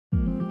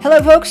Hello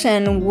folks,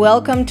 and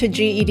welcome to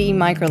GED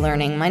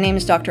Microlearning. My name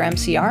is Dr.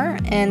 MCR,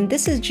 and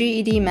this is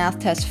GED Math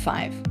Test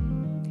 5.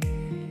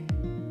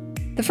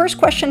 The first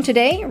question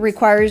today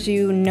requires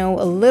you know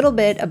a little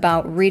bit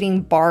about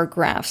reading bar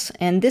graphs,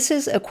 and this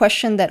is a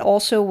question that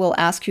also will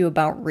ask you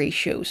about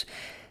ratios.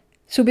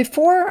 So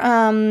before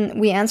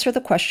we answer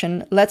the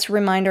question, let's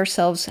remind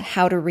ourselves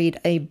how to read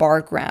a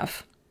bar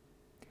graph.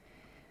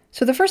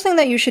 So the first thing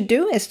that you should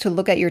do is to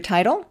look at your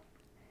title,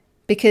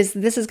 because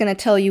this is going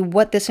to tell you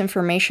what this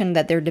information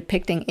that they're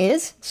depicting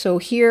is. So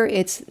here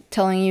it's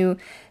telling you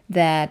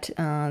that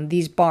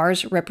these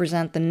bars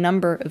represent the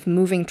number of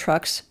moving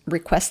trucks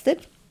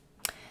requested.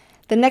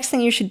 The next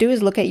thing you should do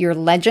is look at your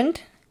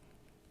legend,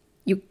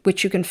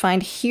 which you can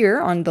find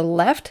here on the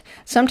left.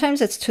 Sometimes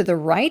it's to the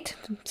right.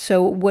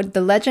 So what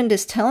the legend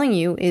is telling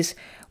you is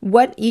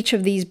what each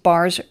of these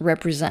bars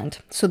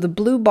represent. So the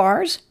blue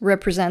bars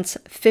represents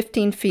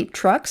 15 feet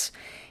trucks.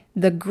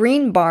 The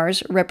green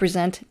bars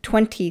represent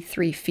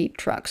 23 feet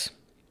trucks.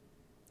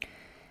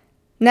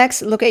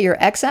 Next, look at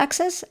your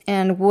x-axis,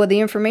 and the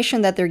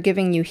information that they're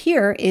giving you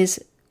here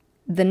is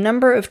the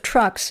number of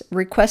trucks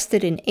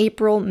requested in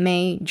April,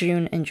 May,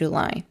 June, and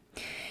July.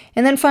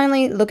 And then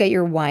finally, look at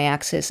your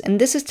y-axis, and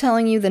this is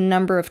telling you the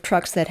number of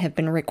trucks that have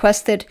been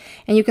requested,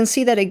 and you can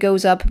see that it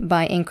goes up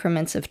by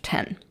increments of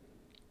 10.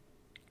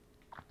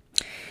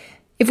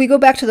 If we go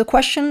back to the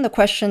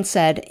question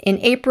said, in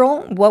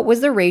April, what was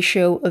the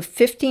ratio of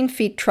 15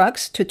 feet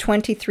trucks to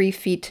 23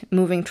 feet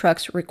moving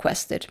trucks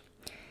requested?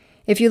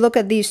 If you look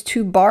at these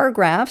two bar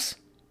graphs,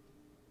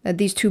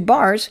 these two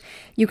bars,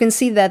 you can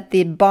see that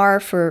the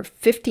bar for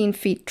 15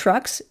 feet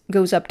trucks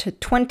goes up to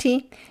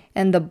 20,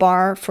 and the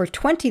bar for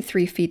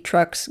 23 feet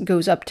trucks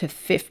goes up to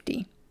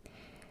 50.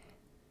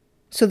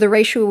 So the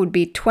ratio would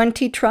be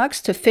 20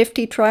 trucks to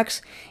 50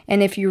 trucks,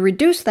 and if you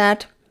reduce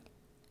that,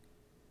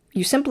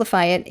 you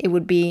simplify it, it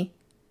would be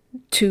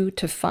 2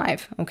 to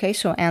 5. Okay,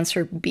 so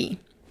answer B.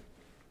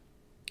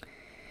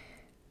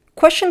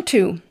 Question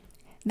 2.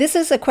 This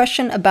is a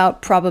question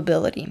about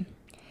probability.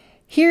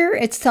 Here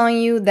it's telling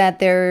you that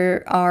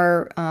there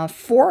are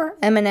 4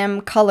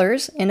 M&M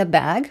colors in a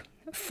bag.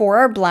 4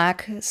 are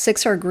black,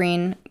 6 are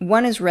green,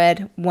 1 is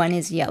red, 1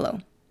 is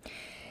yellow.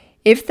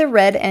 If the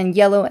red and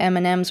yellow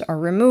M&Ms are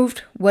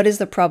removed, what is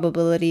the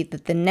probability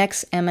that the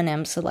next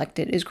M&M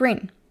selected is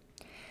green?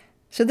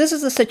 So this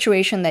is the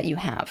situation that you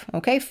have,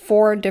 okay?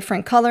 4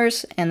 different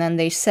colors, and then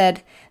they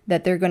said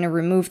that they're going to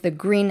remove the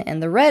green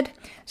and the red.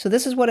 So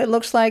this is what it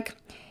looks like,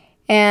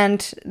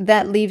 and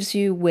that leaves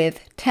you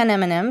with 10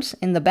 M&Ms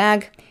in the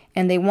bag,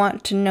 and they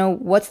want to know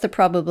what's the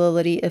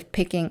probability of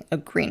picking a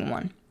green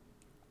one.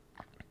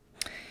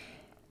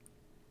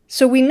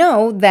 So we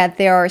know that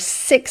there are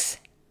 6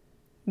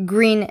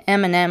 green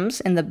M&Ms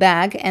in the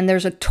bag, and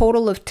there's a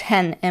total of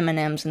 10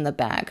 M&Ms in the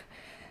bag.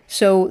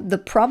 So the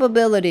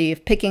probability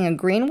of picking a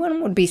green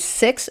one would be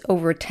 6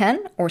 over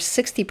 10, or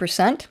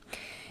 60%.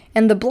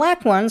 And the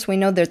black ones, we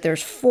know that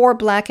there's 4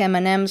 black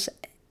M&Ms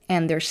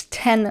and there's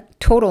 10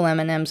 total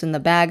M&Ms in the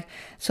bag,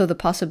 so the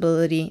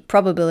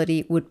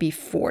probability would be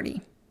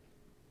 40.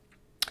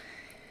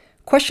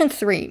 Question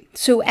 3.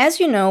 So as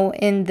you know,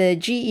 in the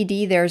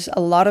GED, there's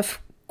a lot of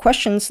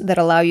questions that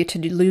allow you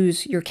to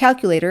lose your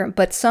calculator,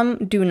 but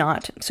some do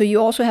not. So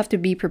you also have to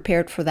be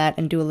prepared for that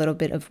and do a little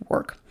bit of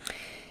work.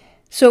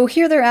 So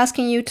here they're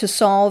asking you to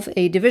solve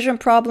a division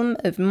problem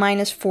of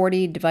minus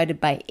 40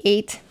 divided by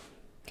 8,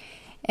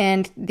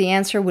 and the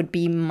answer would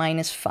be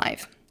minus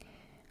 5.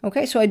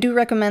 Okay, so I do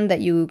recommend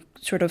that you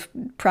sort of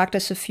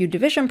practice a few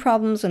division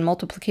problems and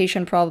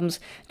multiplication problems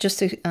just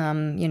to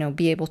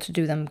be able to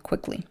do them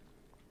quickly.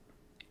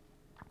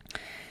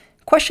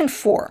 Question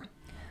 4.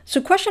 So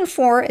question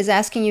 4 is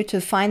asking you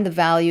to find the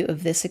value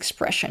of this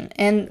expression,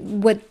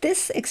 and what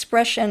this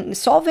expression,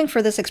 solving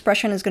for this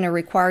expression, is going to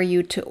require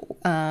you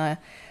to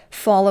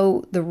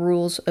follow the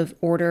rules of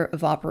order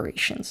of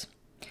operations.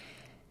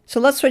 So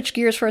let's switch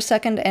gears for a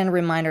second and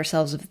remind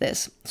ourselves of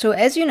this. So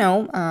as you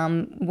know,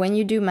 when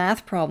you do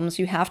math problems,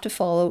 you have to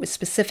follow a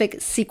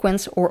specific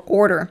sequence or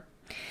order.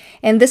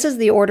 And this is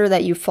the order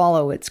that you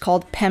follow. It's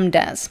called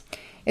PEMDAS.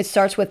 It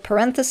starts with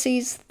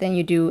parentheses, then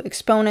you do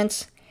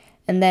exponents,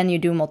 and then you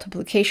do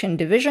multiplication and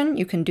division.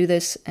 You can do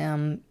this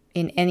in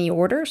any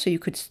order. So you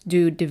could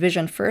do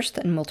division first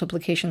and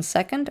multiplication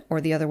second,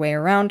 or the other way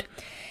around.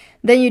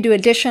 Then you do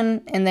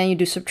addition, and then you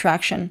do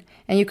subtraction.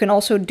 And you can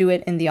also do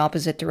it in the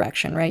opposite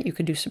direction, right? You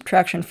could do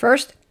subtraction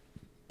first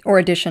or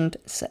addition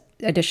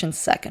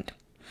second.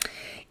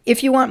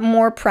 If you want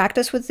more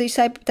practice with these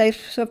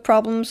types of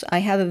problems, I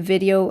have a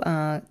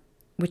video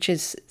which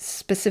is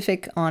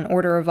specific on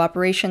order of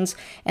operations,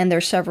 and there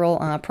are several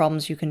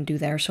problems you can do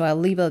there. So I'll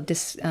leave a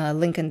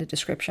link in the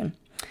description.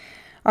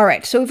 All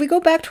right, so if we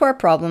go back to our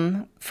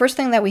problem, first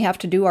thing that we have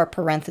to do are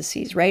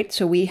parentheses, right?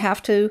 So we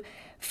have to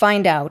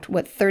find out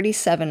what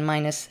 37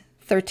 minus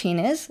 13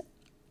 is,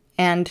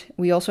 and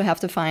we also have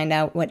to find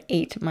out what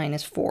 8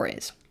 minus 4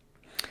 is.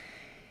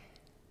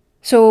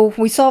 So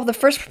we solve the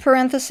first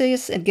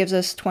parenthesis, it gives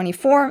us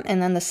 24,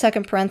 and then the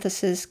second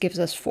parenthesis gives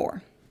us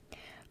 4.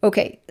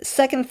 Okay,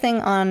 second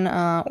thing on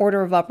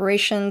order of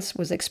operations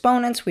was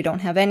exponents. We don't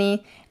have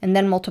any. And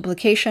then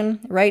multiplication,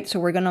 right? So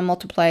we're going to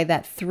multiply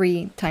that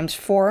 3 times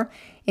 4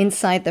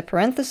 inside the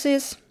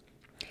parentheses.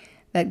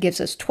 That gives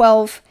us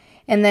 12.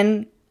 And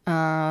then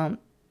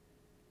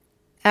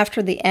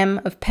after the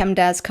M of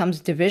PEMDAS comes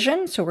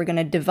division. So we're going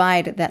to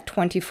divide that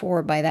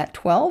 24 by that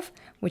 12,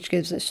 which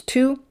gives us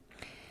 2.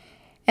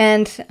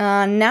 And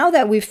now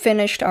that we've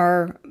finished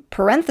our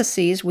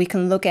parentheses, we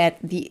can look at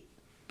the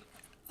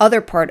other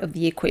part of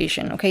the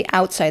equation, okay,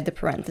 outside the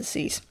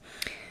parentheses.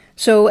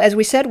 So as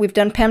we said, we've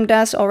done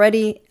PEMDAS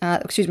already,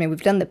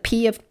 we've done the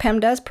P of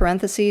PEMDAS,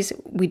 parentheses.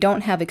 We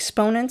don't have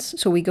exponents,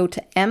 so we go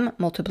to M,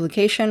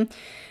 multiplication,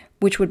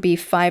 which would be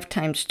 5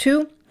 times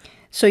 2.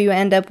 So you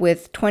end up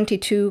with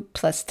 22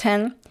 plus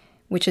 10,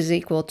 which is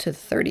equal to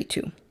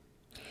 32.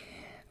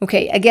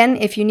 Okay, again,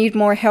 if you need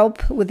more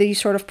help with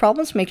these sort of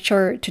problems, make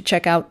sure to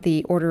check out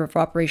the order of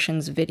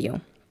operations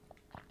video.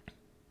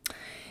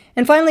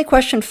 And finally,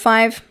 question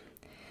 5.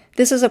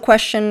 This is a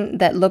question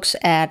that looks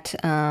at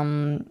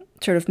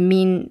sort of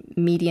mean,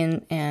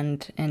 median,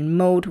 and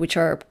mode, which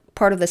are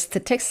part of the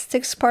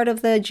statistics part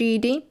of the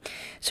GED.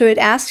 So it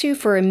asks you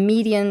for a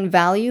median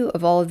value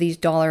of all of these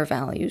dollar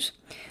values.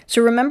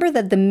 So remember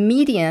that the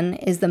median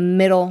is the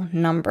middle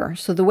number.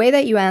 So the way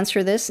that you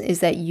answer this is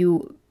that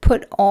you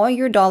put all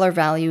your dollar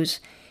values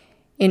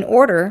in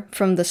order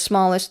from the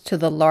smallest to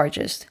the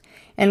largest.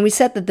 And we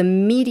said that the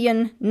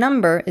median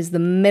number is the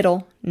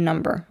middle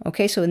number.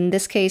 Okay, so in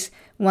this case,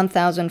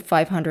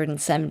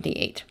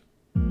 1,578.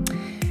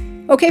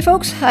 Okay,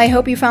 folks, I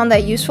hope you found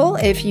that useful.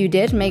 If you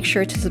did, make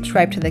sure to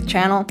subscribe to the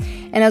channel.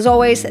 And as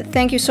always,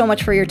 thank you so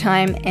much for your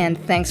time, and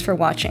thanks for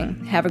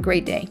watching. Have a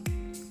great day.